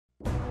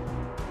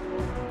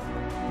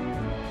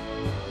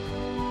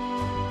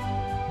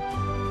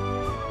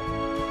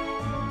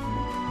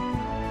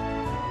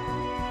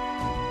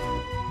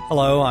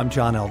Hello, I'm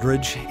John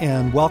Eldredge,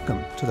 and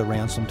welcome to the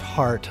Ransomed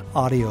Heart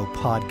audio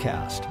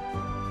podcast.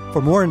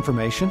 For more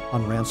information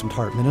on Ransomed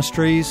Heart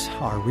Ministries,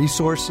 our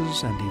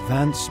resources and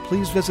events,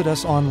 please visit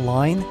us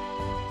online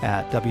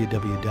at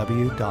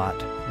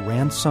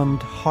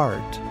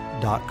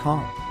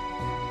www.ransomedheart.com.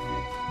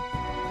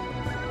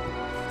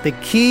 The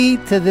key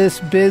to this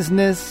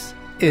business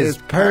is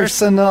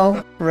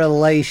personal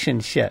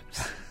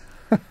relationships.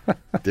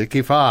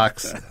 Dickie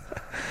Fox.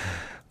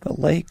 The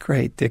late,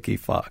 great Dickie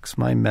Fox,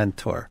 my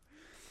mentor.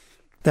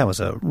 That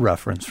was a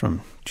reference from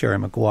Jerry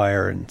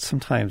Maguire, and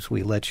sometimes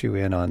we let you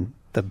in on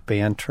the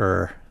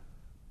banter,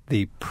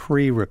 the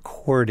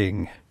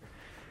pre-recording,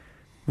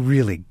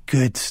 really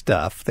good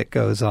stuff that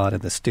goes on in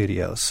the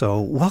studio.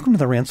 So welcome to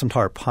the Ransomed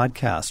Heart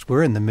podcast.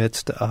 We're in the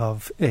midst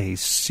of a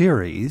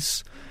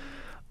series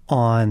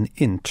on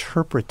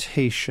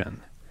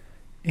interpretation,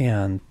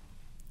 and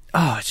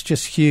it's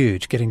just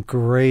huge, getting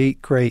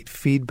great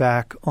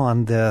feedback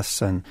on this,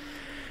 and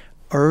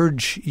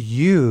urge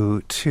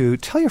you to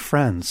tell your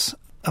friends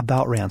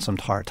about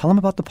Ransomed Heart. Tell them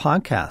about the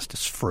podcast.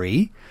 It's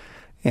free,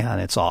 and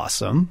it's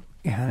awesome,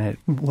 and it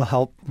will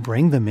help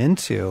bring them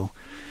into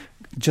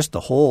just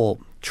the whole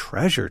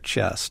treasure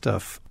chest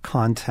of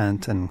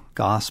content and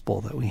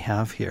gospel that we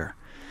have here.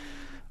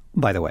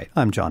 By the way,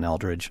 I'm John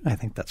Eldredge. I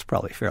think that's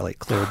probably fairly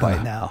clear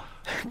by now.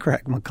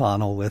 Greg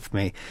McConnell with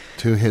me.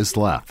 To his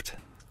left.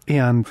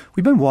 And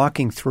we've been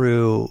walking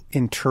through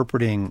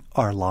interpreting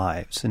our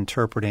lives,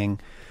 interpreting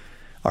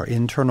our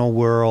internal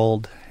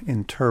world,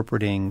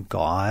 interpreting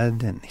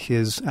God and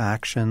his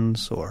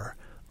actions or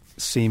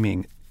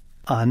seeming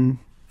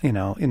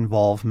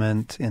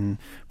involvement in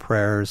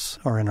prayers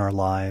or in our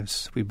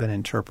lives. We've been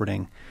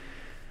interpreting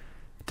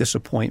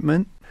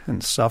disappointment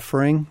and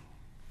suffering.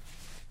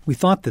 We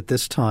thought that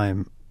this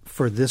time,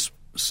 for this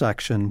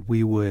section,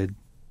 we would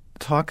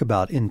talk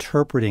about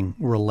interpreting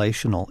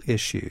relational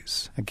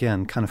issues.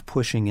 Again, kind of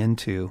pushing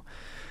into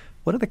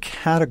what are the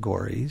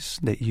categories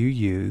that you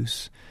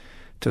use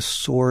to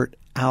sort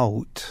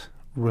out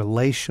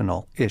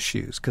relational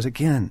issues. Because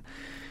again,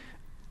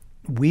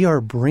 we are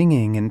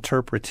bringing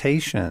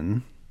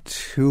interpretation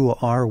to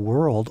our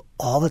world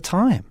all the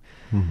time.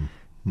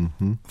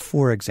 Mm-hmm.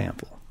 For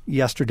example,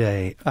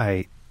 yesterday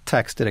I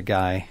texted a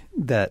guy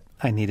that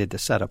I needed to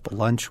set up a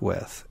lunch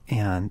with,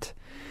 and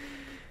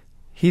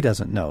he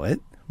doesn't know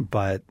it,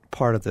 but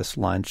part of this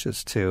lunch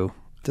is to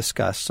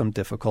discuss some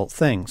difficult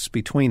things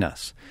between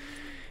us.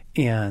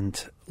 And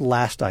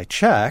last I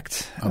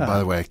checked... by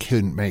the way, I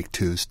couldn't make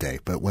Tuesday,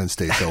 but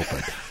Wednesday's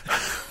open.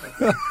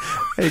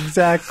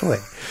 Exactly.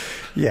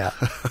 Yeah.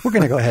 We're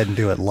going to go ahead and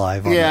do it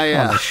live on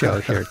the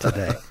show here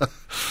today.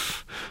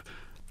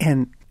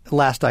 And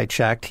last I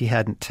checked, he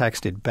hadn't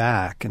texted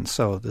back. And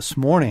so this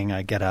morning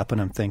I get up and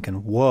I'm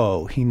thinking,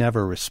 whoa, he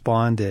never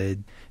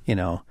responded.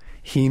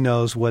 He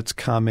knows what's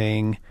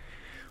coming.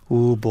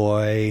 Ooh,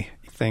 boy.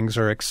 Things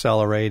are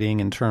accelerating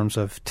in terms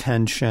of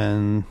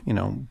tension,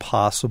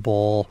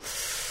 possible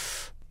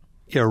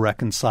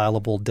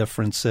irreconcilable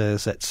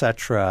differences,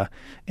 etc.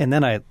 And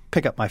then I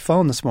pick up my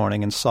phone this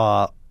morning and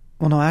saw,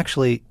 well, no,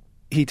 actually,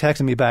 he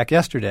texted me back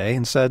yesterday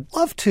and said,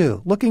 love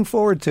to, looking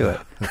forward to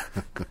it.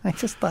 I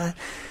just thought,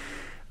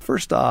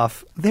 first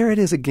off, there it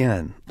is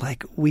again.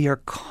 Like, we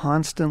are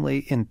constantly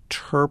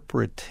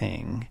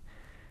interpreting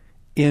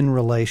in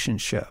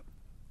relationship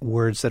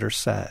words that are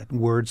said,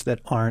 words that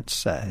aren't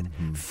said,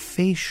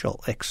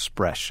 facial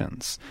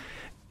expressions.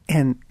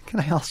 And can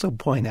I also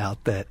point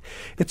out that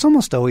it's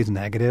almost always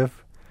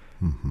negative?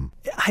 Mm-hmm.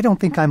 I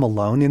don't think I'm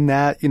alone in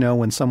that.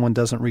 When someone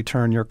doesn't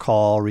return your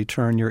call,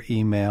 return your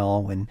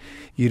email, when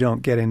you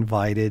don't get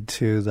invited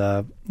to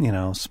the,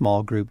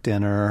 small group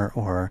dinner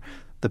or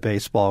the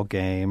baseball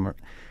game.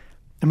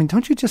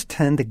 Don't you just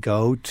tend to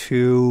go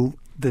to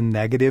the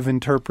negative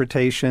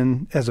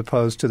interpretation as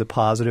opposed to the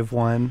positive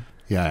one?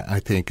 Yeah, I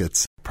think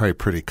it's probably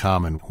pretty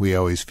common. We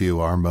always view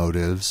our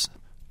motives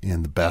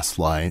in the best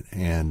light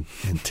and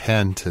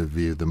intend to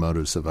view the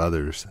motives of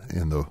others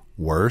in the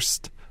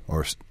worst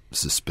or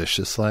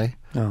suspiciously.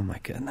 Oh, my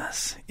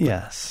goodness.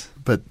 Yes.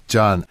 But,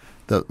 John,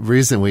 the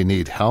reason we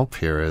need help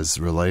here is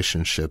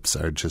relationships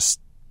are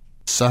just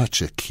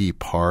such a key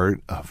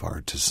part of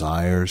our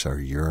desires, our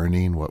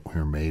yearning, what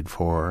we're made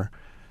for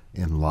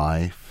in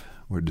life.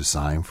 We're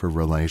designed for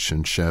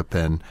relationship,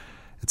 and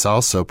it's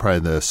also probably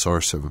the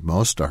source of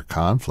most of our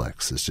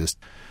conflicts is just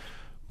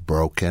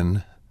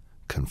broken,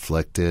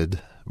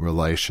 conflicted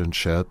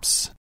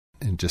relationships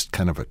and just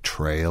kind of a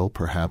trail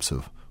perhaps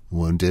of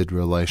wounded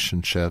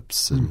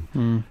relationships.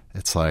 And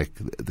it's like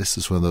this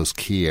is one of those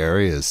key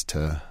areas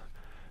to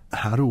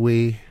how do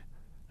we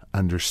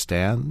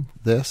understand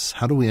this?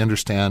 How do we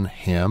understand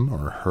him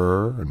or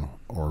her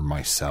or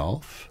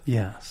myself?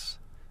 Yes.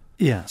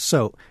 Yeah.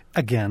 So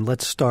again,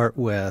 let's start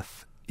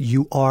with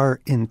you are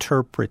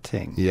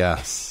interpreting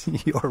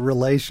your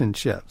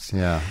relationships.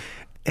 Yeah.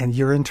 And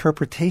your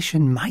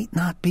interpretation might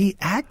not be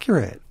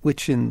accurate,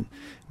 which in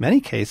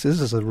many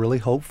cases is a really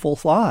hopeful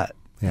thought.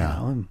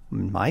 Yeah. In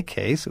my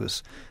case, it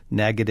was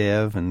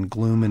negative and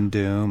gloom and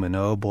doom and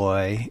oh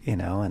boy,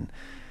 and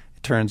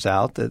turns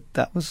out that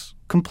that was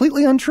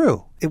completely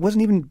untrue. It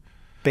wasn't even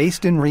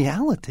based in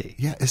reality.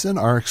 Yeah, isn't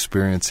our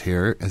experience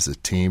here as a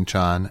team,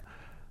 John,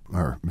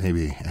 or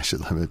maybe I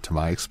should limit it to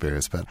my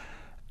experience, but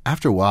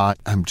after a while,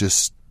 I'm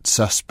just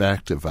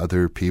suspect of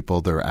other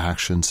people, their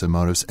actions and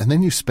motives, and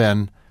then you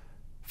spend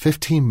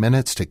 15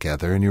 minutes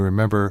together and you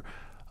remember,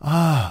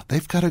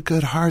 they've got a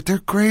good heart. They're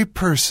a great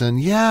person.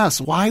 Yes.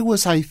 Why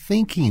was I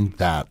thinking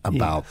that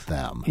about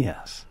them?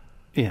 Yes.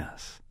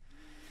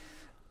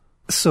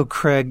 So,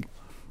 Craig,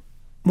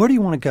 where do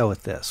you want to go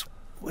with this?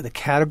 With the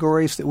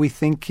categories that we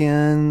think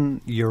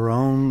in, your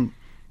own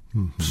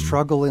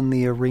struggle in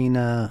the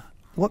arena,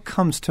 what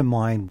comes to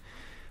mind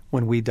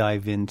when we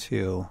dive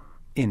into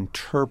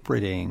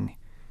interpreting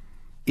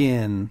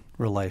in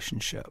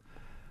relationship?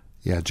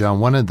 Yeah, John,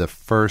 one of the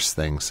first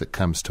things that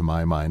comes to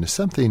my mind is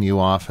something you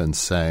often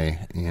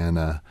say in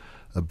a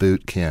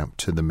boot camp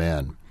to the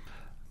men.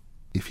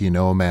 If you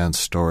know a man's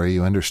story,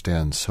 you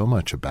understand so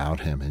much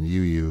about him, and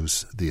you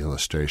use the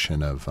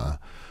illustration of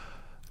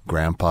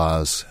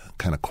grandpa's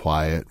kind of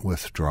quiet,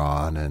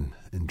 withdrawn, and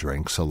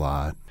drinks a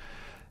lot.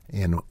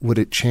 And would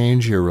it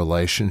change your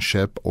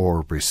relationship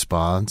or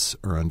response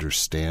or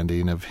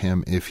understanding of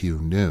him if you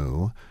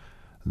knew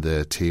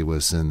that he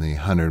was in the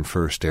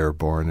 101st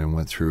Airborne and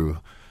went through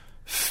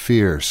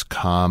fierce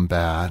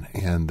combat,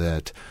 and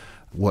that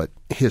what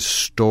his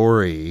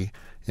story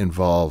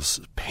involves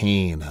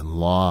pain and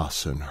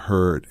loss and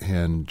hurt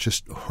and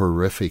just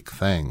horrific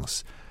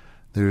things?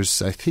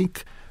 There's, I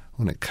think,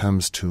 when it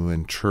comes to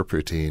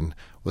interpreting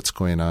what's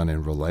going on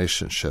in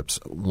relationships,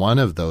 one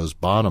of those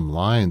bottom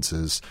lines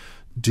is,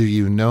 do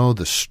you know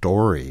the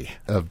story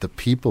of the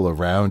people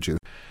around you?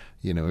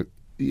 You know,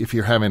 if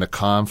you're having a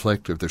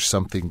conflict, if there's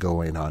something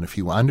going on, if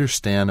you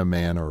understand a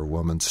man or a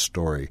woman's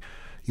story,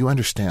 you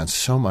understand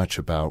so much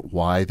about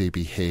why they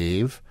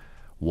behave,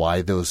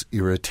 why those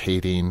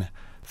irritating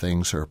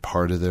things are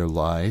part of their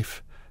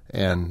life,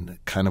 and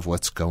kind of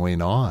what's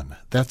going on.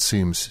 That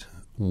seems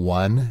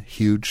one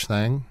huge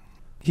thing.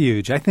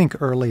 Huge. I think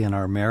early in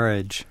our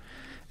marriage,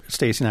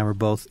 Stacy and I were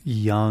both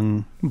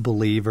young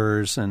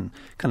believers and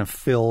kind of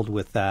filled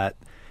with that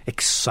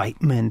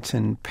excitement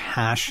and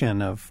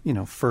passion of,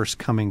 first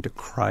coming to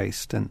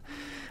Christ. And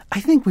I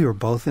think we were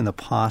both in the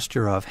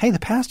posture of, hey, the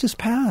past is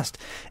past.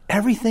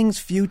 Everything's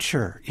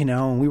future,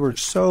 and we were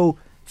so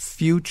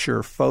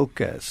future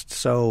focused.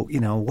 So,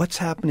 what's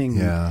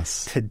happening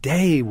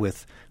today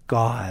with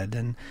God?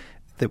 And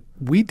that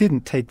we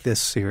didn't take this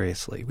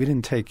seriously. We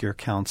didn't take your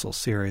counsel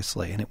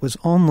seriously. And it was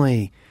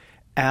only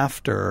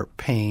after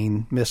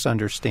pain,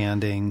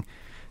 misunderstanding,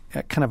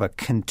 kind of a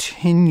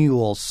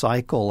continual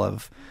cycle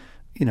of,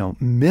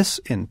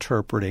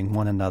 misinterpreting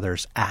one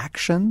another's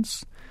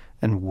actions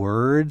and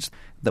words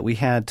that we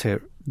had to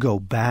go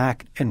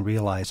back and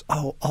realize,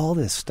 all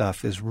this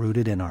stuff is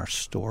rooted in our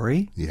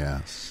story.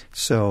 Yes.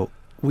 So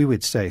we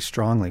would say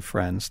strongly,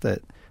 friends,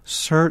 that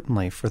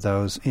certainly for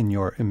those in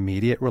your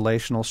immediate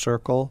relational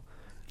circle,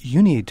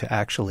 you need to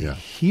actually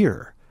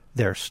hear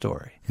their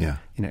story. Yeah.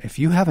 If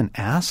you haven't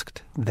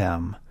asked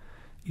them,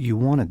 you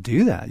want to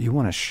do that. You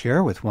want to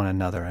share with one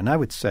another. And I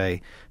would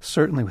say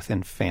certainly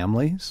within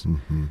families,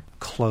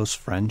 close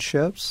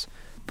friendships.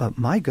 But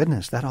my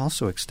goodness, that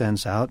also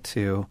extends out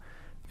to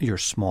your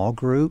small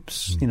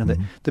groups,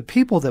 the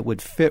people that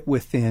would fit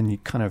within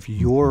kind of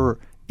your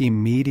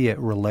immediate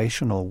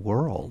relational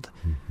world.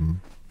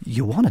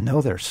 You want to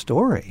know their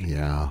story.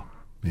 Yeah.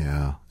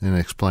 And it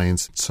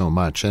explains so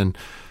much. And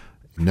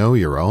know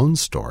your own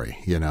story.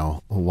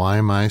 Why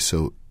am I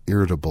so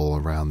irritable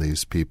around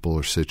these people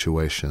or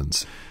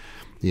situations?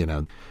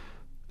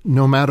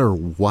 No matter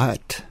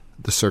what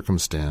the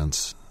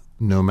circumstance,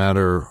 no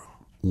matter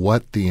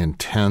what the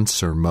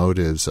intents or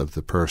motives of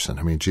the person.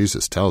 I mean,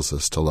 Jesus tells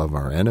us to love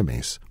our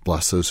enemies,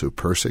 bless those who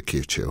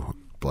persecute you,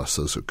 bless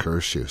those who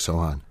curse you, so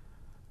on.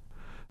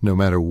 No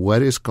matter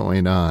what is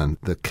going on,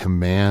 the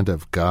command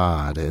of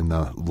God and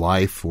the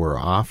life we're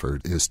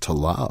offered is to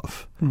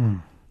love.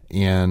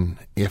 And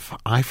if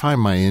I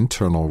find my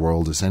internal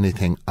world is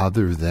anything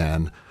other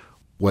than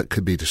what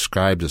could be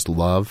described as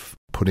love,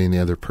 putting the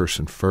other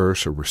person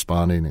first or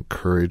responding in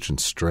courage and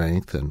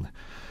strength and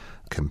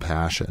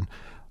compassion,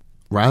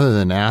 rather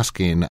than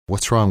asking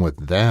what's wrong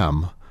with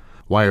them,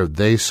 why are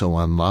they so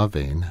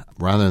unloving,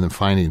 rather than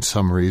finding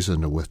some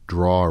reason to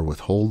withdraw or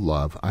withhold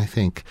love, I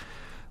think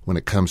when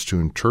it comes to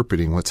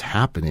interpreting what's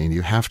happening,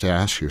 you have to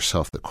ask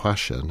yourself the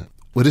question,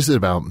 what is it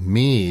about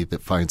me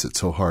that finds it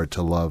so hard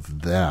to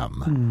love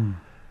them?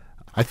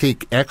 I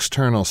think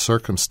external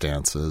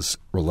circumstances,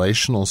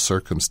 relational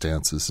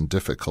circumstances and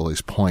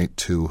difficulties point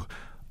to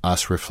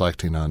us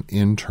reflecting on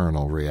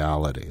internal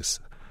realities.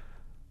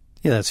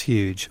 Yeah, that's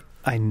huge.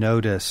 I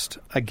noticed,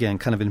 again,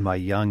 kind of in my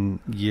young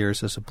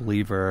years as a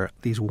believer,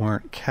 these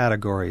weren't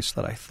categories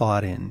that I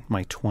thought in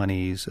my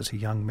 20s as a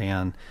young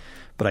man,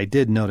 but I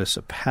did notice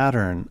a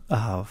pattern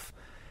of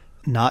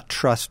not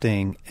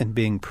trusting and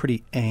being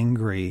pretty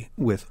angry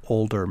with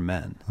older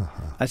men.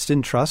 I just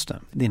didn't trust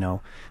them.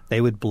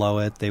 They would blow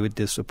it, they would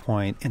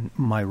disappoint, and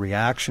my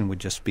reaction would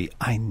just be,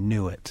 I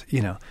knew it,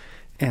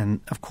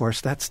 And, of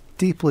course, that's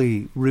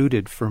deeply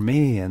rooted for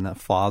me in the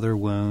father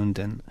wound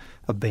and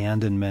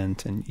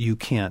abandonment, and you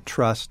can't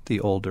trust the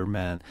older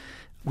men,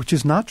 which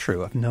is not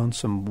true. I've known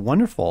some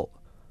wonderful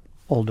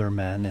older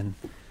men, and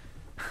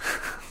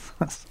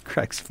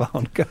Craig's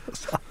phone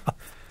goes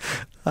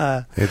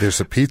off. Hey, there's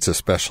a pizza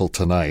special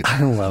tonight.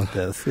 I love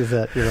this. Is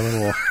that your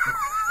little...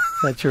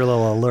 That's your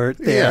little alert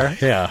there?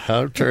 Yeah,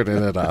 I'm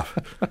turning it off.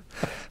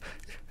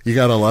 You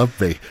got to love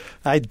me.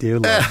 I do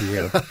love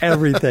you.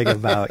 Everything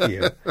about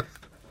you.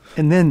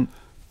 And then,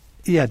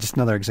 just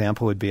another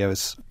example would be I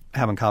was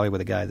having coffee with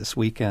a guy this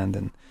weekend,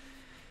 and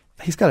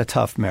he's got a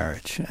tough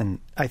marriage. And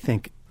I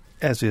think,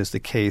 as is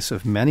the case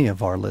of many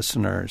of our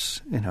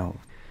listeners,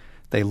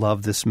 they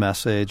love this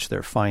message.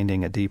 They're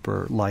finding a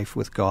deeper life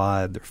with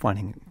God. They're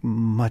finding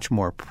much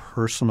more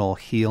personal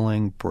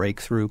healing,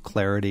 breakthrough,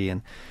 clarity,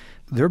 and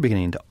they're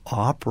beginning to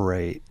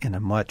operate in a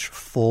much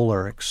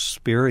fuller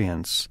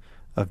experience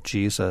of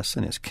Jesus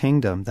and his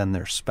kingdom than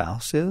their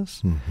spouse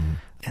is. Mm-hmm.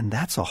 And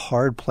that's a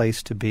hard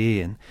place to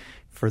be. And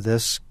for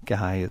this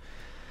guy,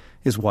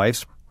 his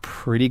wife's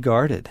pretty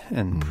guarded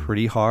and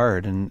pretty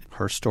hard, and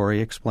her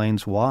story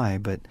explains why.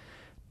 But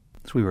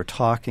as we were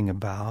talking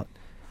about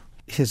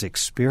his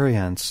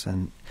experience,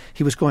 and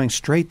he was going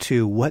straight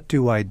to, what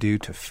do I do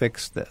to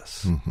fix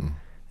this? Mm-hmm.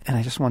 And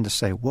I just wanted to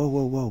say,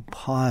 whoa,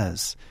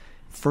 pause.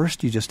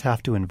 First, you just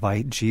have to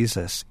invite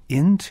Jesus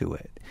into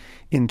it,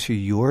 into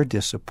your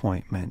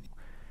disappointment.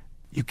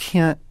 You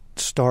can't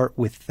start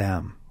with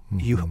them. Mm-hmm.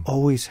 You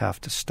always have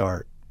to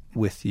start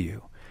with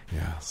you.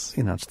 Yes.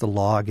 It's the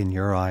log in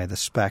your eye, the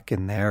speck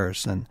in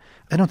theirs. And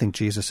I don't think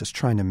Jesus is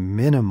trying to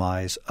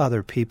minimize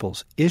other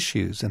people's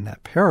issues in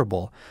that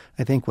parable.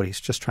 I think what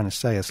he's just trying to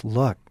say is,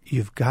 look,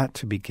 you've got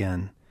to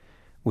begin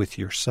with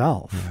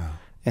yourself. Yeah.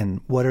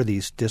 And what are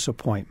these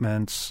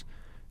disappointments,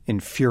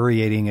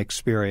 infuriating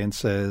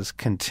experiences,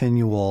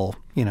 continual,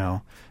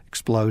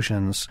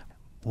 explosions?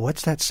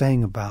 What's that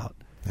saying about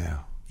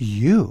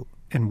you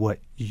and what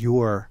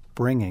you're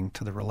bringing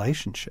to the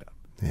relationship?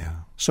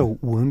 Yeah. So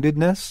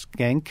woundedness,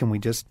 gang, can we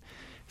just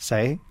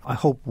say, I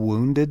hope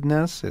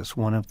woundedness is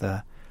one of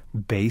the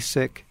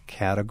basic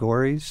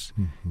categories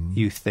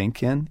you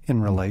think in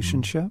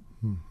relationship?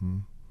 Mm-hmm.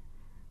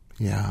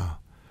 Yeah.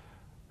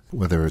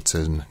 Whether it's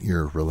in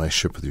your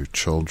relationship with your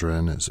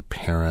children as a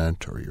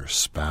parent or your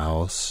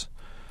spouse,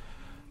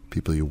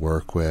 people you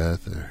work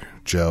with, or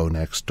Joe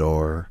next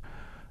door,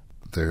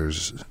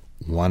 there's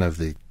one of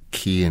the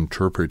key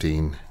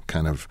interpreting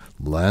kind of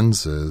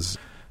lenses,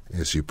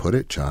 as you put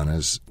it, John,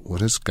 is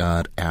what is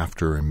God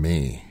after in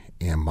me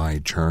in my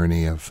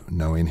journey of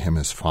knowing him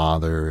as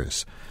Father,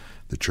 is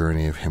the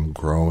journey of him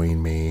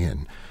growing me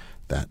and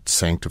that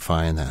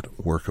sanctifying, that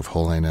work of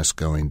holiness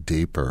going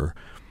deeper.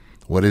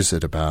 What is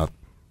it about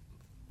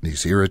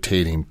these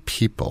irritating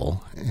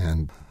people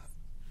and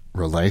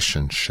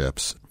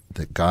relationships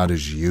that God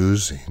is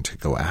using to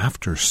go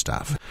after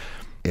stuff?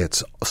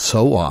 It's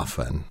so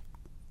often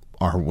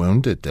our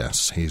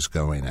woundedness he's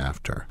going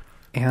after.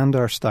 And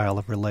our style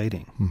of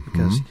relating.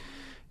 Because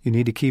you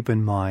need to keep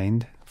in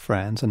mind,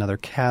 friends, another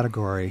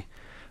category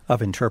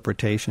of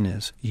interpretation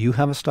is you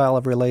have a style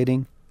of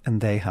relating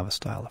and they have a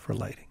style of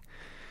relating.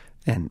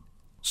 And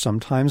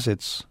sometimes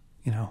it's,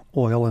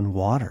 oil and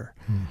water.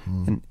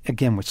 Mm-hmm. And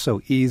again, it's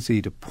so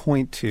easy to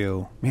point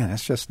to, man,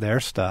 that's just their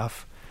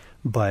stuff.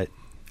 But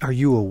are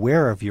you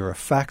aware of your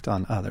effect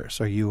on others?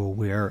 Are you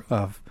aware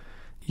of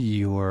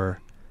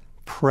your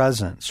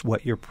presence,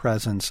 what your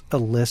presence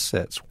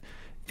elicits?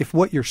 If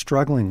what you're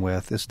struggling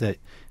with is that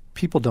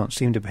people don't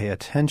seem to pay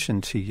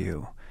attention to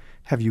you,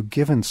 have you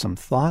given some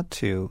thought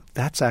to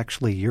that's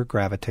actually your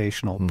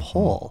gravitational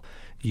pull?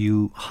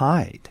 You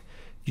hide.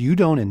 You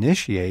don't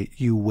initiate.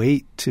 You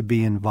wait to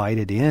be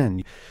invited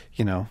in.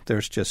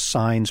 There's just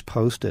signs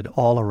posted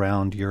all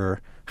around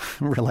your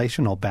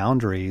relational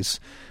boundaries,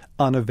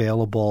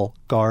 unavailable,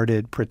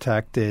 guarded,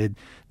 protected,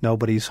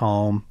 nobody's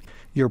home.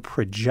 You're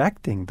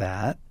projecting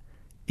that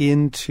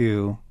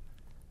into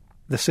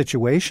the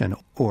situation.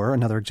 Or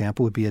another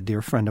example would be a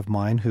dear friend of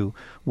mine who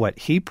what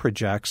he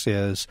projects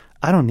is,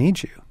 I don't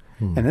need you.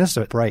 And this is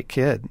a bright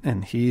kid,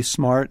 and he's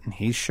smart, and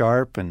he's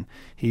sharp, and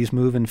he's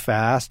moving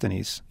fast, and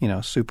he's,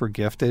 super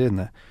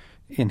gifted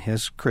in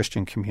his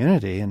Christian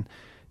community. And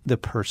the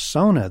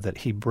persona that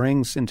he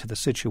brings into the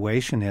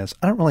situation is,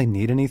 I don't really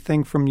need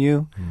anything from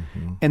you.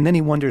 Mm-hmm. And then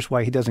he wonders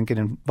why he doesn't get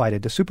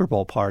invited to Super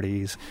Bowl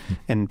parties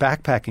and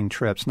backpacking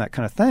trips and that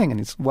kind of thing. And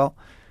he's, well,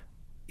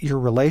 your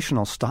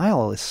relational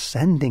style is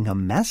sending a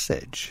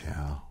message.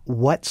 Yeah.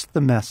 What's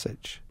the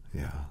message?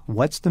 Yeah.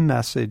 What's the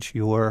message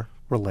your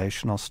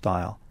relational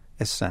style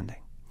is sending?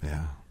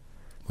 Yeah.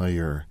 Well,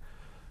 you're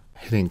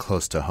hitting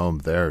close to home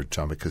there,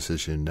 John, because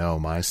as you know,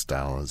 my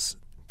style is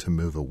to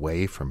move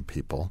away from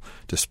people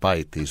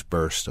despite these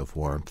bursts of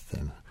warmth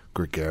and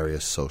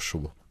gregarious,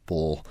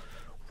 sociable,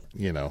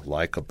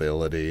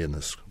 likability and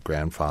this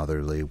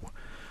grandfatherly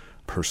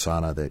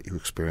persona that you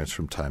experience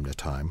from time to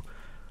time.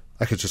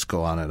 I could just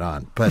go on and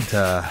on. But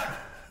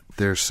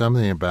there's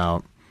something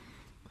about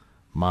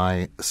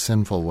my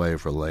sinful way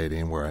of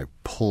relating where I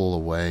pull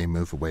away,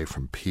 move away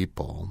from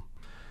people.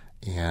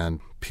 and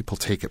people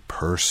take it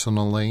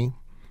personally.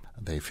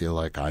 They feel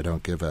like I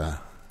don't give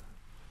a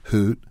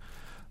hoot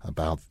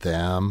about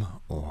them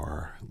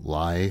or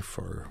life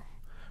or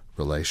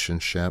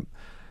relationship,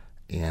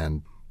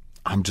 and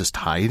I'm just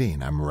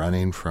hiding. I'm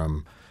running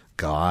from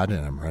God,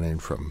 and I'm running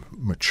from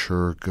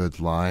mature, good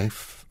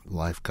life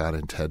God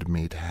intended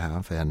me to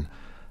have. And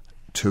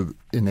to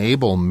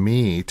enable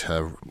me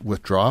to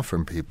withdraw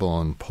from people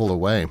and pull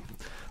away,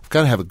 I've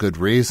got to have a good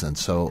reason.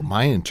 So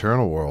my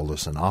internal world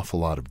is an awful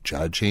lot of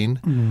judging.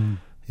 Mm.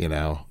 You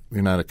know,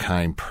 you're not a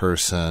kind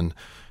person.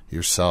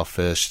 You're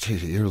selfish.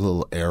 You're a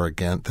little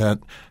arrogant. That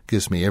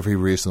gives me every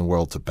reason in the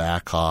world to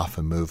back off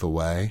and move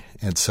away.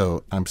 And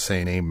so I'm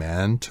saying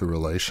amen to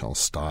relational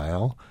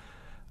style,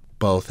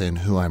 both in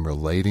who I'm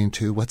relating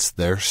to, what's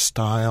their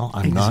style.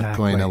 I'm not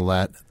going to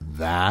let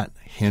that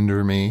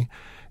hinder me.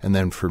 And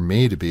then for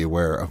me to be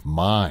aware of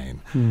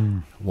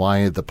mine.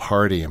 Why the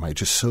party? Am I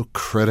just so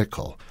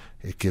critical?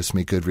 It gives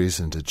me good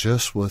reason to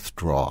just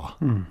withdraw.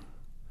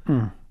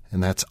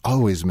 And that's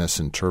always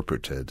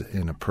misinterpreted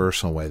in a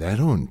personal way. I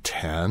don't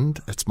intend.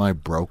 It's my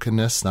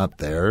brokenness, not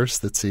theirs,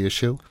 that's the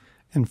issue.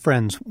 And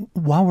friends,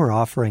 while we're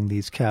offering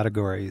these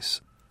categories,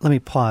 let me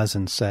pause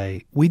and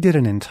say we did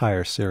an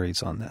entire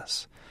series on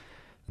this.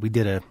 We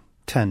did a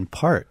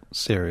 10-part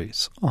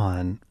series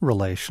on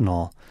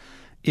relational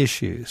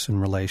issues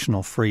and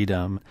relational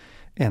freedom,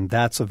 and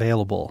that's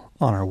available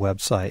on our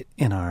website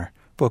in our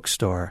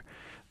bookstore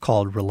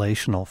called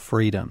Relational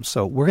Freedom.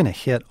 So we're going to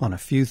hit on a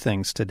few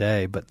things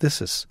today, but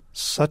this is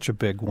such a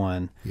big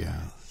one.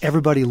 Yeah.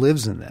 Everybody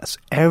lives in this.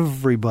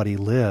 Everybody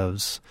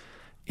lives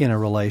in a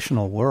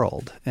relational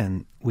world,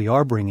 and we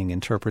are bringing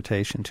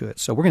interpretation to it.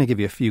 So we're going to give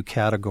you a few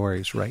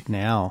categories right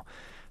now,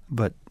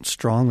 but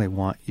strongly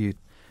want you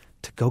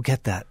to go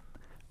get that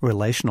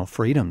Relational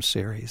Freedom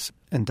series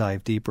and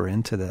dive deeper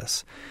into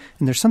this.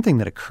 And there's something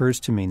that occurs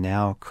to me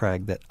now,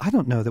 Craig, that I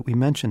don't know that we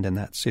mentioned in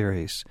that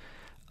series.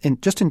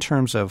 And just in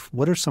terms of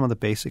what are some of the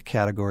basic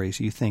categories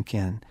you think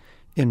in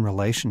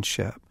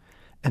relationship.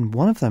 And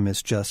one of them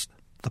is just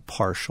the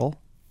partial.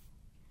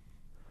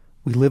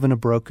 We live in a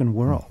broken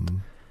world. Mm-hmm.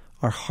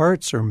 Our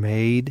hearts are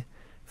made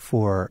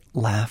for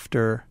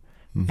laughter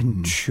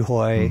and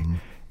joy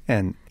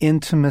and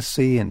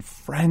intimacy and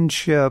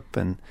friendship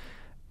and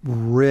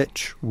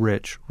rich,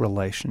 rich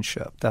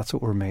relationship. That's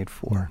what we're made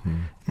for.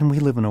 And we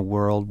live in a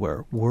world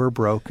where we're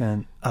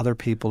broken, other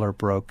people are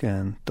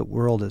broken. The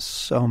world is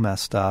so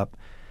messed up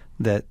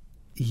that,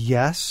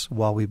 yes,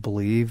 while we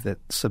believe that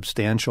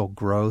substantial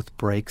growth,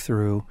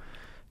 breakthrough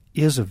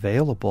is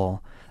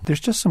available, there's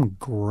just some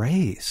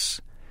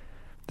grace.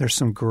 There's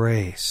some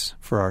grace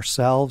for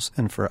ourselves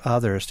and for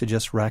others to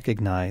just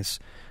recognize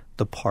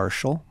the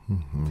partial,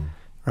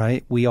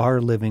 right? We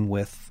are living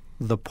with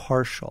the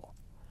partial.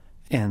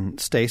 And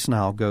Stace and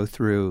I will go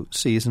through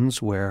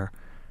seasons where,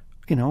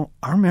 you know,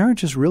 our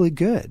marriage is really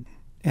good.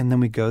 And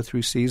then we go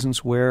through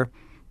seasons where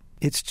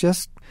it's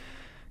just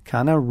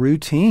kind of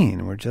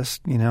routine. We're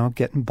just, you know,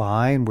 getting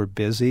by and we're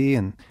busy.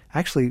 And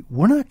actually,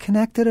 we're not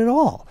connected at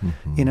all.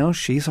 You know,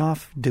 she's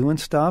off doing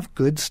stuff,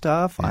 good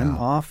stuff. Yeah. I'm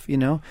off, you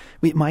know.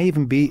 We might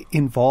even be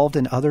involved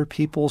in other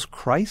people's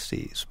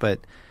crises. But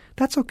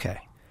that's okay.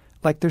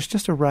 Like, there's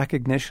just a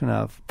recognition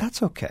of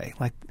that's okay.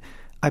 Like,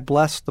 I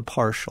bless the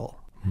partial.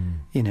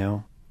 You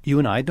know, you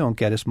and I don't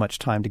get as much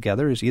time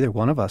together as either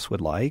one of us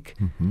would like.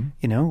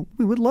 You know,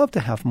 we would love to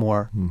have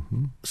more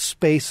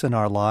space in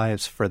our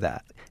lives for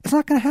that. It's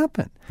not going to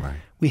happen. Right.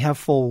 We have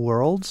full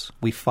worlds.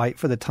 We fight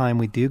for the time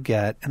we do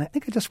get. And I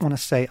think I just want to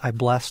say I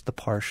bless the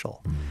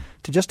partial.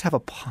 To just have a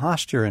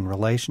posture in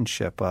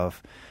relationship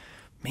of,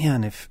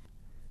 man, if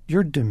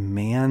you're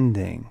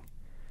demanding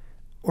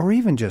or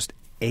even just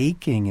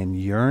aching and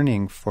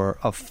yearning for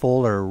a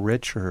fuller,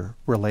 richer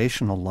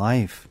relational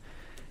life,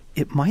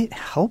 it might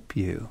help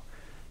you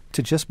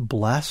to just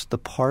bless the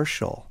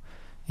partial.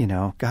 You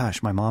know,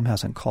 gosh, my mom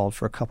hasn't called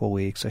for a couple of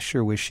weeks. I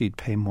sure wish she'd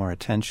pay more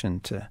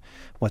attention to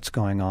what's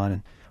going on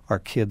in our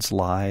kids'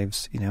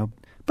 lives, you know.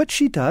 But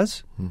she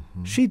does.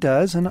 She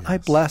does, and yes. I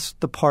bless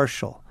the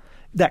partial.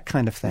 That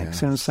kind of thing.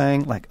 Yes. So I'm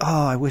saying, like,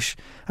 oh, I wish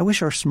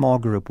our small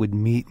group would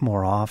meet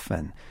more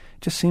often.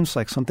 It just seems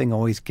like something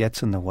always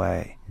gets in the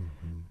way.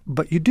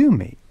 But you do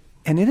meet,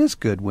 and it is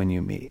good when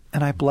you meet,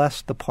 and I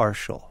bless the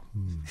partial.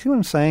 See what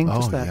I'm saying? Oh,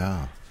 just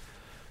that.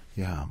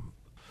 Yeah.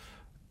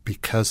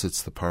 Because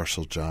it's the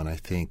partial, John, I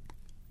think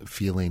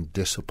feeling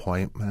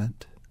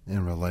disappointment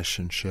in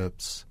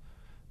relationships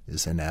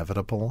is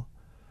inevitable.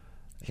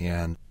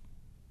 And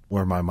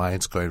where my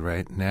mind's going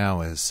right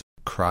now is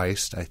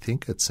Christ. I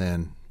think it's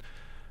in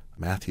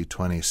Matthew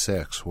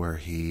 26, where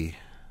he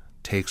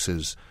takes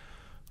his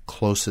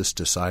closest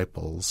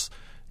disciples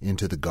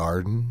into the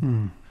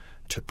garden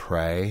to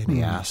pray, and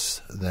he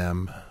asks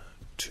them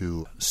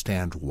to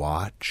stand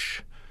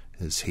watch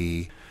as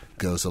he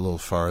goes a little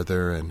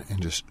farther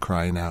and just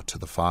crying out to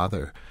the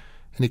Father.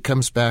 And he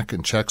comes back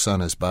and checks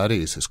on his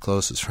buddies, his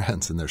closest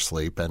friends, and they're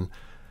sleeping.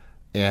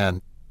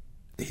 And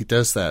he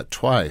does that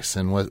twice.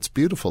 And what's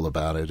beautiful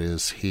about it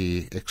is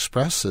he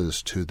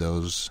expresses to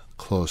those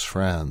close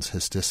friends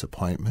his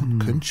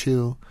disappointment. Couldn't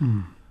you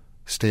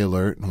stay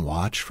alert and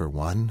watch for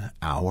 1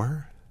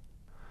 hour?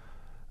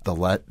 The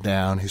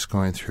letdown, he's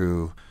going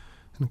through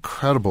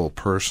incredible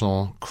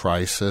personal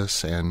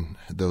crisis, and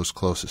those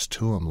closest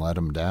to him let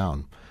him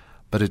down.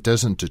 But it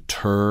doesn't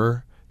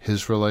deter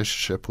his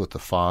relationship with the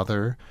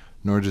Father,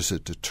 nor does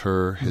it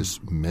deter his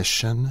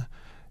mission.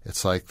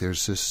 It's like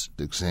there's this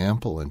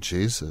example in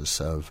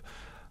Jesus of,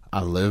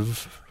 I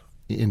live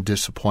in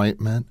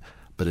disappointment,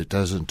 but it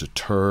doesn't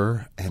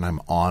deter, and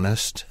I'm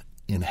honest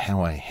in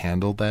how I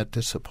handle that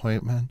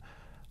disappointment.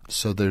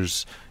 So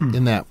there's,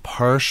 in that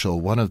partial,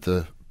 one of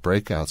the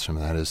breakouts from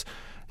that is,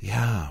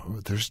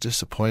 there's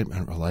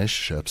disappointment in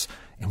relationships,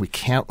 and we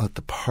can't let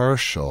the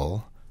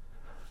partial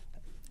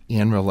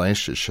in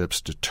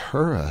relationships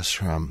deter us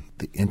from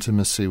the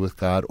intimacy with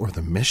God or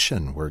the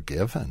mission we're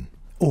given.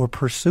 Or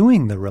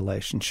pursuing the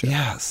relationship.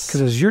 Yes.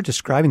 Because as you're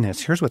describing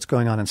this, here's what's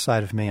going on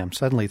inside of me. I'm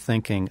suddenly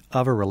thinking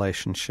of a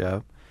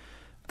relationship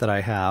that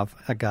I have,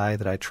 a guy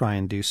that I try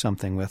and do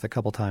something with a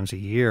couple times a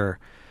year.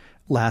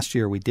 Last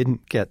year we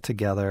didn't get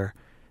together,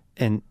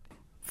 and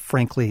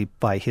frankly,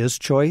 by his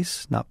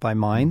choice, not by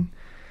mine.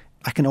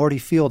 I can already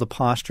feel the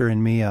posture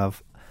in me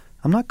of,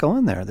 I'm not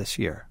going there this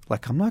year.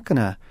 Like, I'm not going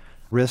to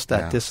risk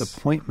that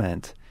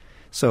disappointment.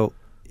 So,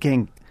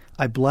 gang,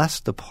 I bless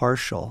the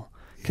partial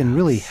can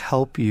really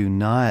help you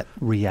not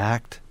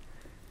react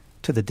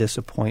to the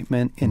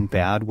disappointment in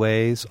bad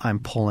ways. I'm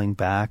pulling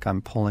back,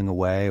 I'm pulling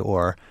away,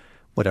 or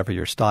whatever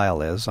your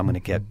style is. I'm going to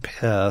get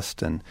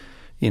pissed and,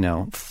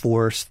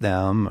 force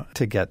them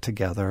to get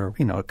together,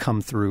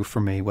 come through for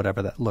me,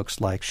 whatever that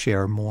looks like,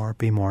 share more,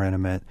 be more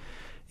intimate.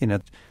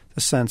 The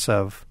sense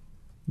of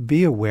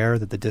be aware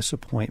that the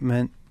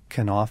disappointment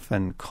can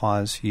often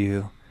cause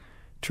you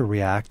to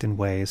react in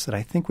ways that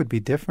I think would be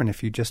different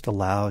if you just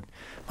allowed,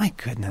 my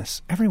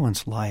goodness,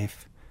 everyone's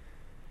life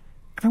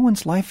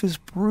is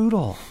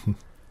brutal.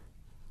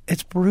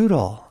 It's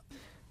brutal.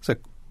 It's a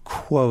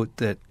quote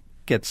that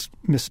gets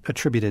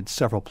misattributed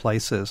several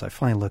places. I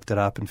finally looked it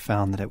up and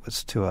found that it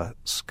was to a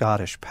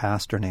Scottish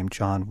pastor named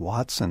John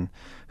Watson,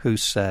 who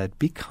said,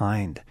 "Be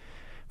kind,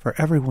 for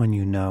everyone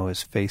you know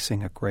is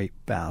facing a great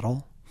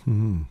battle."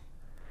 Mm-hmm.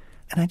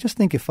 And I just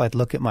think if I'd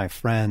look at my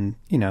friend,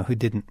 who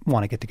didn't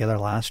want to get together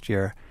last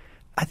year,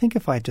 I think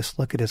if I just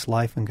look at his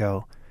life and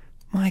go,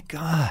 my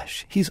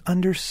gosh, he's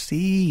under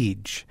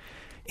siege.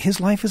 His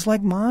life is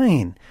like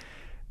mine,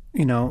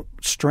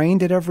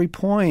 strained at every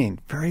point,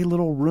 very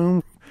little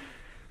room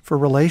for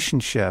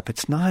relationship.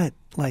 It's not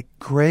like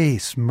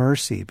grace,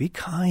 mercy, be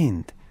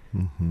kind.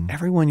 Mm-hmm.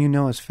 Everyone you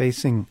know is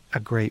facing a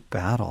great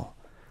battle.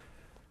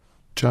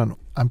 John,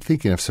 I'm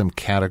thinking of some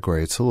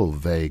category. It's a little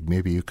vague.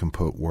 Maybe you can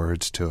put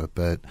words to it,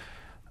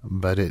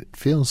 but it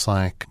feels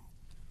like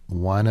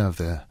one of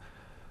the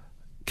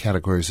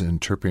categories of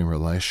interpreting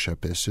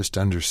relationship is just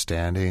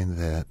understanding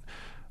that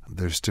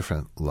there's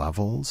different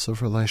levels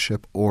of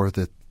relationship, or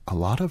that a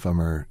lot of them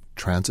are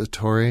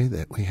transitory,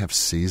 that we have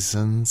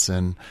seasons,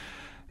 and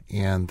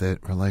that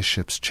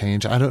relationships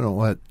change. I don't know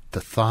what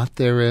the thought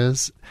there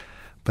is,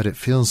 but it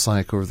feels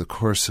like over the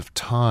course of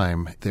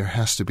time there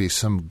has to be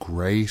some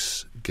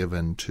grace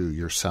given to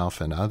yourself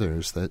and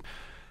others, that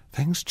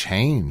things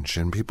change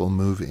and people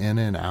move in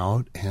and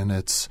out, and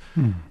it's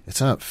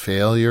not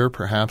failure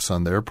perhaps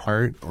on their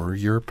part or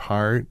your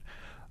part.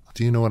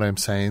 Do you know what I'm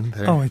saying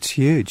there? Oh, it's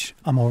huge.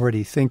 I'm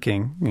already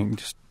thinking,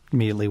 just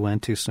immediately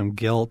went to some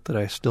guilt that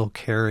I still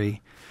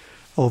carry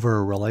over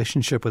a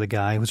relationship with a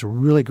guy who was a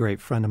really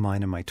great friend of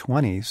mine in my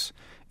 20s,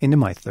 into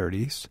my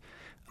 30s,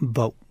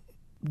 but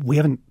we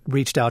haven't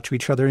reached out to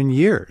each other in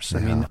years. Yeah.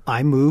 I mean,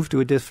 I moved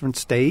to a different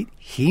state.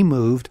 He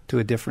moved to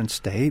a different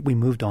state. We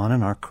moved on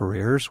in our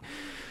careers.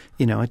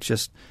 It's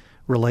just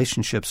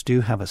relationships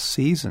do have a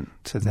season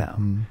to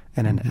them,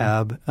 and an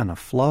ebb and a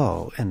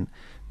flow. And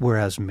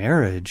whereas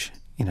marriage,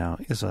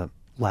 is a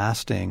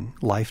lasting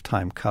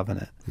lifetime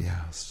covenant.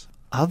 Yes.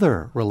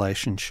 Other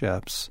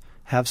relationships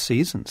have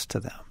seasons to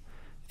them.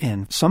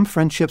 And some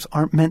friendships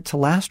aren't meant to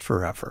last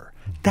forever.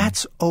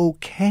 That's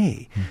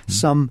okay.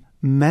 Some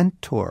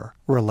mentor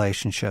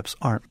relationships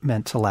aren't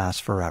meant to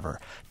last forever.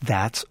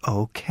 That's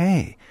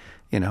okay.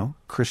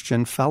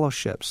 Christian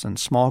fellowships and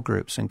small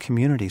groups and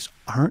communities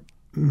aren't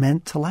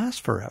meant to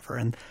last forever.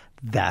 And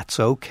that's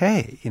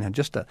okay.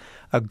 Just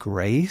a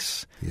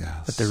grace.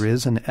 Yes. But there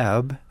is an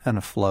ebb and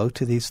a flow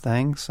to these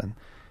things. And,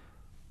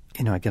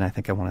 again, I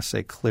think I want to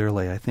say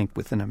clearly, I think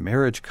within a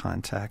marriage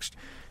context,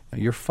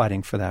 you're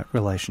fighting for that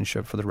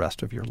relationship for the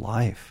rest of your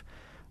life.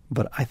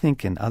 But I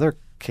think in other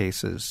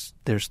cases,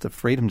 there's the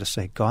freedom to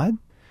say, God,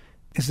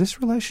 is this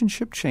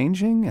relationship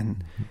changing?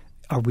 And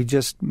are we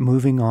just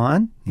moving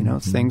on?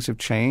 Things have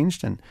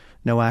changed, and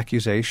no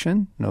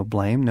accusation, no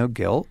blame, no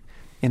guilt.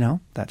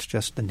 That's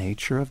just the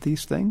nature of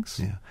these things.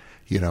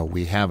 Yeah.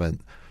 We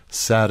haven't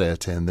said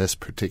it in this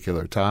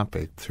particular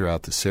topic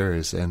throughout the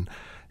series, and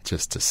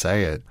just to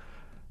say it,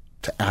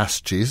 to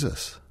ask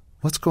Jesus,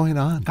 what's going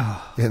on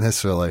in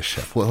this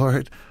relationship?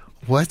 Lord,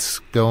 what's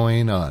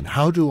going on?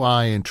 How do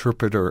I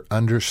interpret or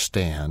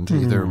understand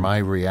either my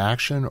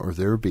reaction or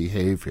their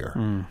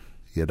behavior?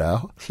 you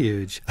know?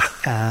 Huge.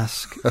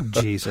 Ask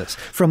Jesus.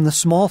 From the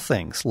small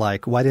things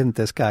like, why didn't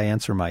this guy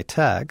answer my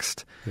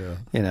text? Yeah.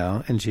 You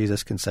know, and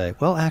Jesus can say,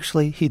 well,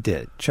 actually, he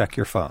did. Check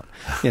your phone.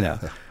 You know,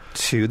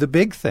 to the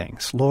big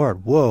things.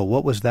 Lord, whoa,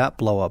 what was that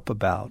blow up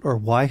about? Or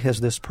why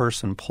has this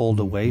person pulled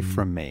away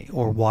from me?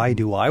 Or why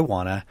do I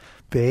want to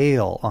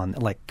bail on,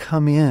 like,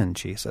 come in,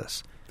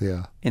 Jesus.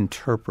 Yeah.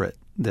 Interpret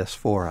this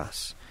for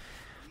us.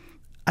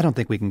 I don't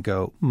think we can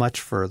go much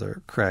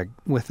further, Craig,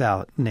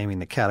 without naming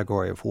the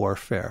category of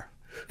warfare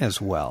as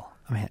well.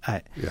 I mean,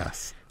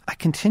 Yes. I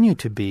continue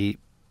to be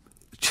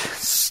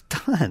just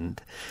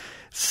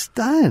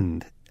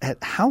stunned at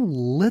how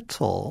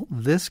little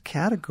this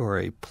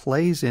category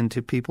plays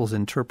into people's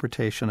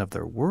interpretation of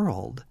their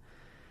world,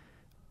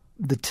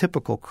 the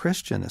typical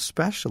Christian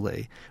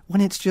especially, when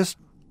it's just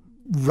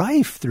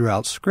rife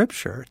throughout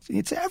Scripture.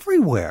 It's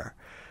everywhere.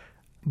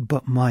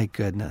 But my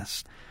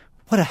goodness,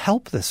 what a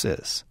help this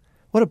is.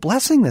 What a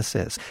blessing this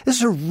is. This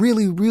is a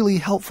really, really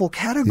helpful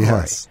category.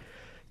 Yes.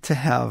 To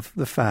have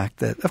the fact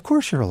that, of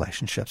course, your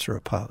relationships are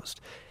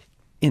opposed.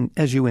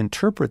 As you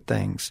interpret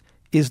things,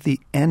 is the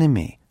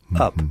enemy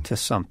up to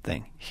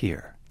something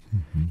here?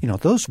 You know,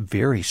 those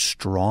very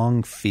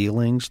strong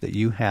feelings that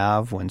you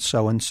have when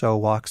so-and-so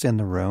walks in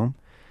the room,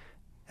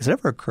 has it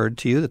ever occurred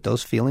to you that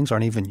those feelings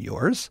aren't even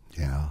yours?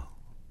 Yeah.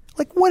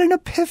 Like, what an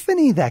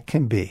epiphany that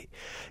can be.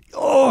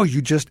 Oh,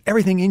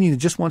 everything in you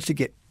just wants to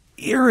get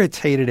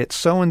irritated at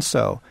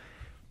so-and-so.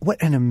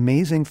 What an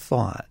amazing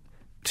thought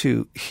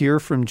to hear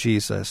from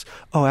Jesus.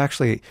 Oh,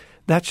 actually,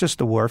 that's just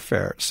the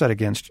warfare set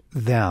against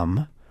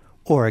them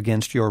or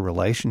against your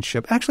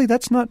relationship. Actually,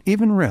 that's not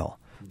even real.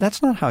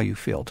 That's not how you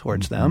feel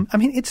towards them. I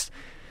mean,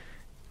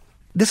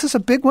 this is a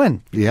big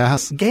one.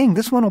 Yes. Gang,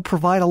 this one will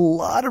provide a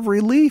lot of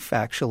relief,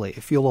 actually,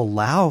 if you'll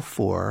allow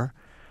for,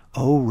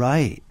 oh,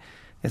 right,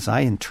 as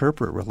I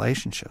interpret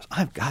relationships,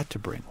 I've got to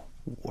bring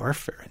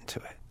warfare into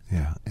it.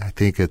 Yeah. I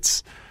think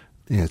it's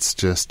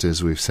just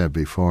as we've said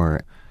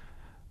before,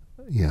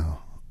 you know,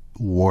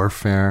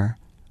 warfare,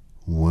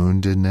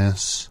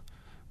 woundedness,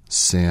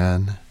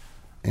 sin,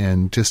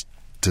 and just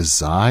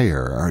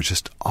desire are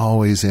just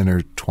always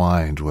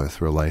intertwined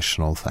with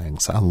relational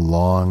things. I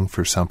long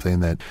for something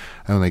that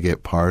I only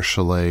get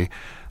partially.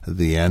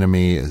 The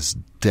enemy is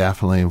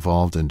definitely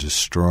involved in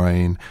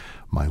destroying.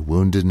 My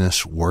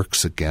woundedness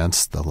works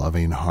against the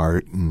loving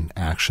heart and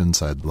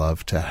actions I'd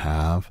love to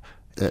have.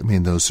 I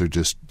mean, those are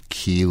just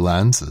key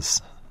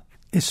lenses.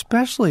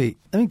 Especially,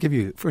 let me give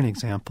you, for an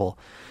example,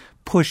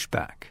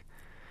 pushback.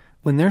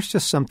 When there's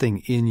just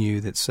something in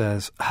you that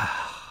says,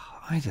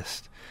 I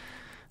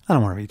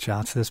don't want to reach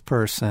out to this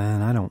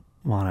person. I don't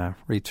want to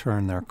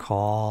return their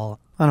call.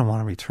 I don't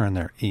want to return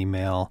their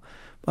email.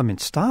 I mean,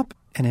 stop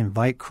and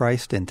invite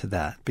Christ into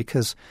that,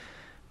 because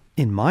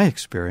in my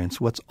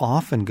experience, what's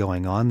often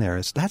going on there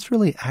is that's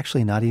really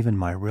actually not even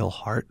my real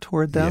heart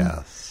toward them.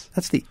 Yes.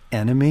 That's the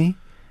enemy.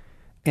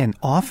 And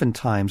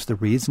oftentimes the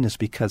reason is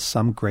because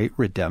some great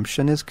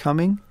redemption is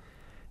coming,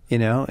 you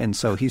know, and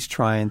so he's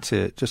trying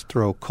to just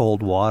throw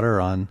cold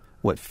water on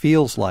what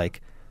feels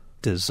like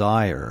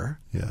desire.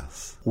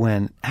 Yes.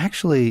 When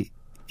actually,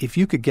 if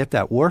you could get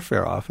that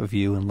warfare off of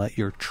you and let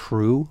your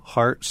true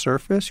heart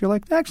surface, you're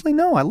like, actually,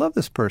 no, I love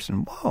this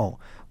person. Whoa,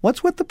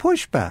 what's with the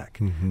pushback?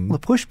 Well,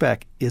 the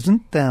pushback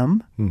isn't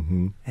them,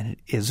 and it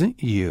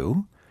isn't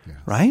you,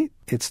 right?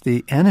 It's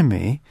the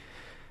enemy.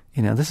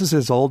 You know, this is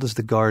as old as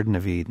the Garden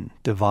of Eden.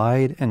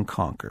 Divide and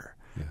conquer.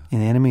 Yeah.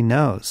 And the enemy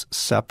knows,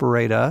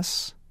 separate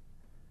us,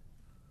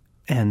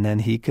 and then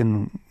he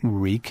can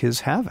wreak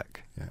his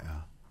havoc.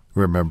 Yeah.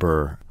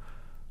 Remember,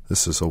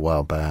 this is a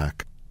while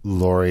back,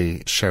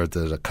 Lori shared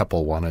that a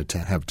couple wanted to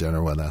have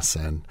dinner with us,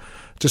 and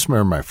just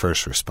remember my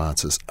first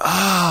response is,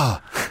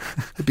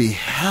 it'd be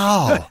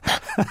hell.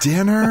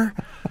 Dinner,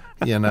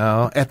 you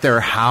know, at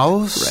their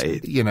house,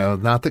 right? You know,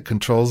 not that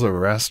controls a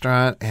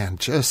restaurant, and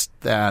just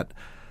that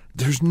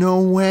there's no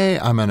way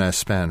I'm going to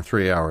spend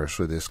 3 hours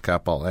with this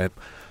couple.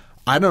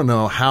 I don't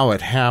know how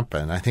it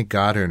happened. I think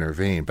God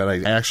intervened, but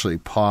I actually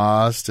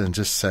paused and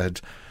just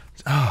said,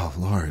 oh,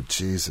 Lord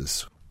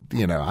Jesus.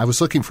 You know, I was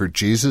looking for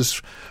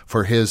Jesus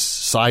for his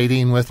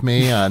siding with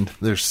me, and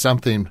there's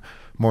something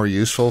more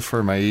useful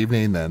for my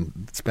evening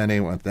than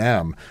spending with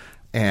them.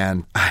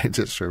 And I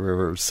just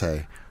remember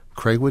say,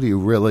 Craig, what do you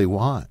really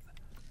want?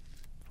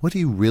 What do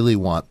you really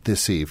want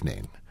this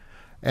evening?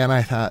 And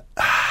I thought,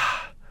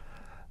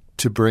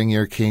 to bring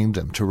your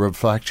kingdom, to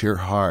reflect your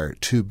heart,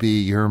 to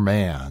be your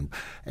man.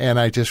 And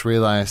I just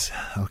realized,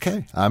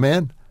 okay, I'm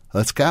in.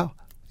 Let's go.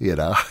 You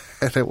know,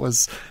 and it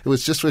was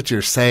just what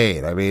you're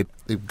saying. I mean,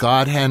 if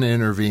God hadn't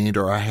intervened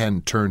or I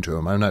hadn't turned to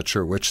him, I'm not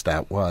sure which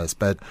that was,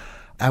 but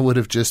I would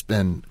have just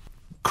been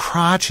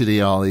crotchety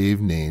all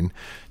evening,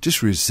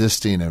 just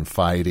resisting and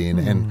fighting.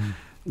 And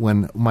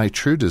when my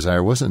true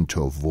desire wasn't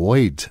to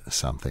avoid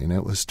something,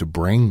 it was to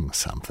bring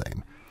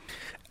something.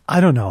 I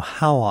don't know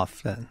how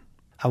often,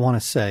 I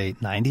want to say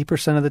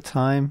 90% of the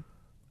time,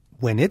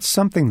 when it's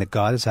something that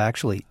God is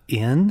actually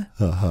in,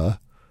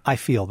 I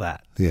feel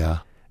that. Yeah.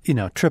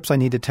 trips I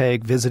need to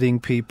take, visiting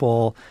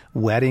people,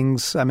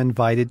 weddings I'm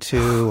invited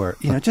to, or,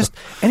 just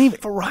any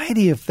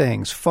variety of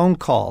things, phone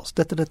calls,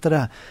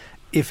 da-da-da-da-da.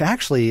 If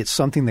actually it's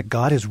something that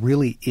God is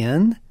really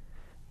in,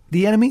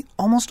 the enemy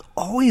almost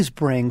always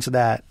brings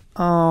that,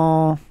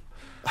 oh,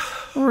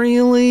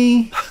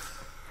 really?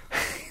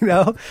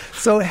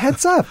 So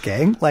heads up,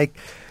 gang. Like,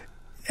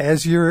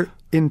 as you're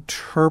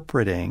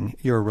interpreting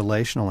your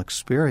relational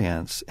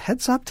experience,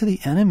 heads up to the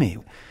enemy.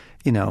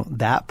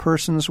 That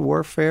person's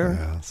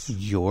warfare,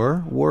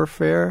 your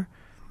warfare,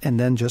 and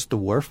then just the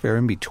warfare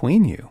in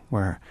between you,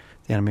 where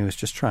the enemy was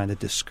just trying to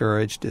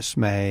discourage,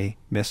 dismay,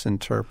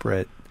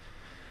 misinterpret.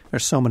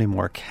 There's so many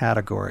more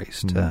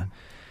categories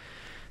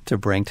to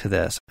bring to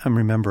this. I'm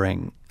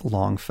remembering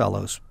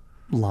Longfellow's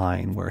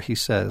line where he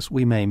says,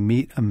 "We may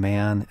meet a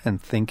man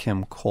and think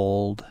him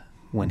cold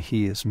when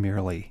he is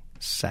merely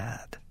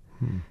sad."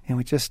 And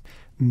we just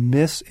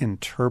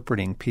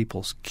misinterpreting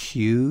people's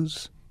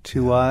cues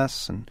to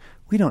us, and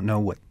we don't know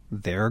what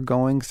they're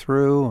going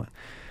through.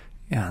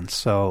 And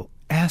so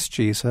ask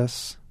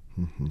Jesus.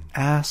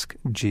 Ask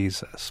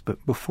Jesus.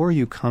 But before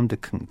you come to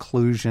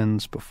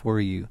conclusions, before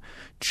you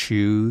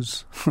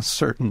choose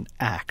certain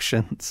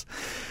actions,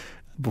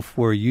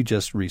 before you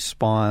just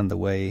respond the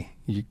way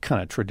you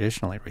kind of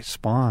traditionally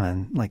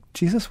respond, like,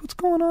 Jesus, what's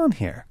going on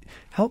here?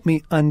 Help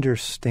me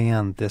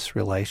understand this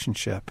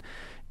relationship.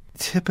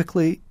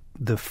 Typically,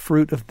 the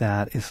fruit of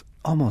that is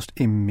almost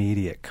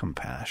immediate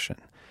compassion.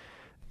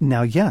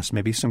 Now, yes,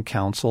 maybe some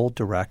counsel,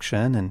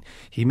 direction, and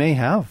he may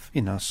have,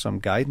 some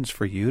guidance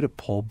for you to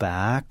pull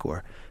back,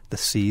 or the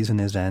season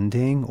is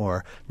ending,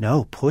 or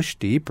no, push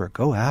deeper,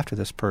 go after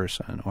this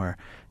person, or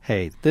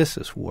hey, this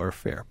is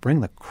warfare. Bring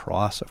the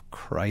cross of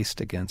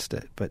Christ against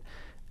it. But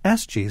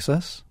ask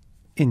Jesus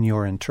in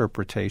your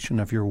interpretation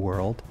of your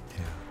world.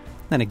 Yeah.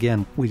 And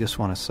again, we just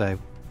want to say,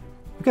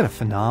 we've got a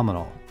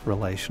phenomenal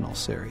relational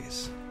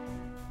series.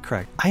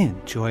 Craig, I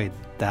enjoyed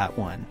that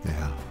one.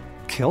 Yeah.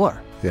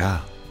 Killer.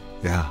 Yeah.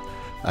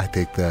 I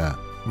think the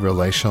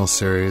relational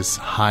series,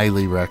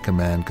 highly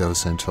recommend,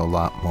 goes into a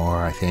lot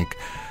more. I think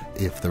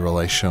if the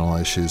relational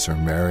issues are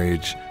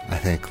marriage, I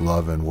think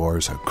Love and War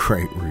is a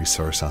great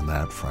resource on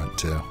that front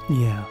too.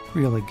 Yeah,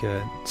 really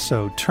good.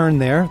 So turn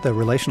there. The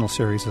relational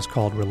series is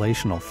called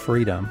Relational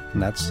Freedom,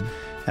 and that's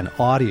an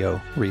audio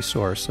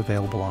resource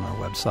available on our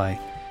website.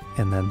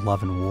 And then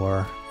Love and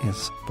War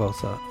is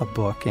both a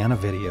book and a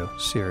video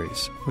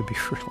series. It would be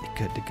really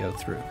good to go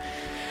through.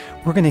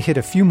 We're going to hit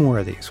a few more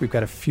of these. We've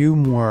got a few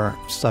more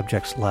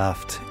subjects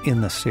left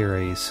in the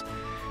series,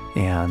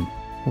 and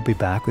we'll be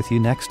back with you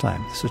next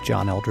time. This is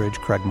John Eldredge,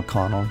 Craig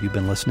McConnell. You've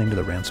been listening to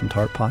the Ransomed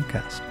Heart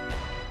Podcast.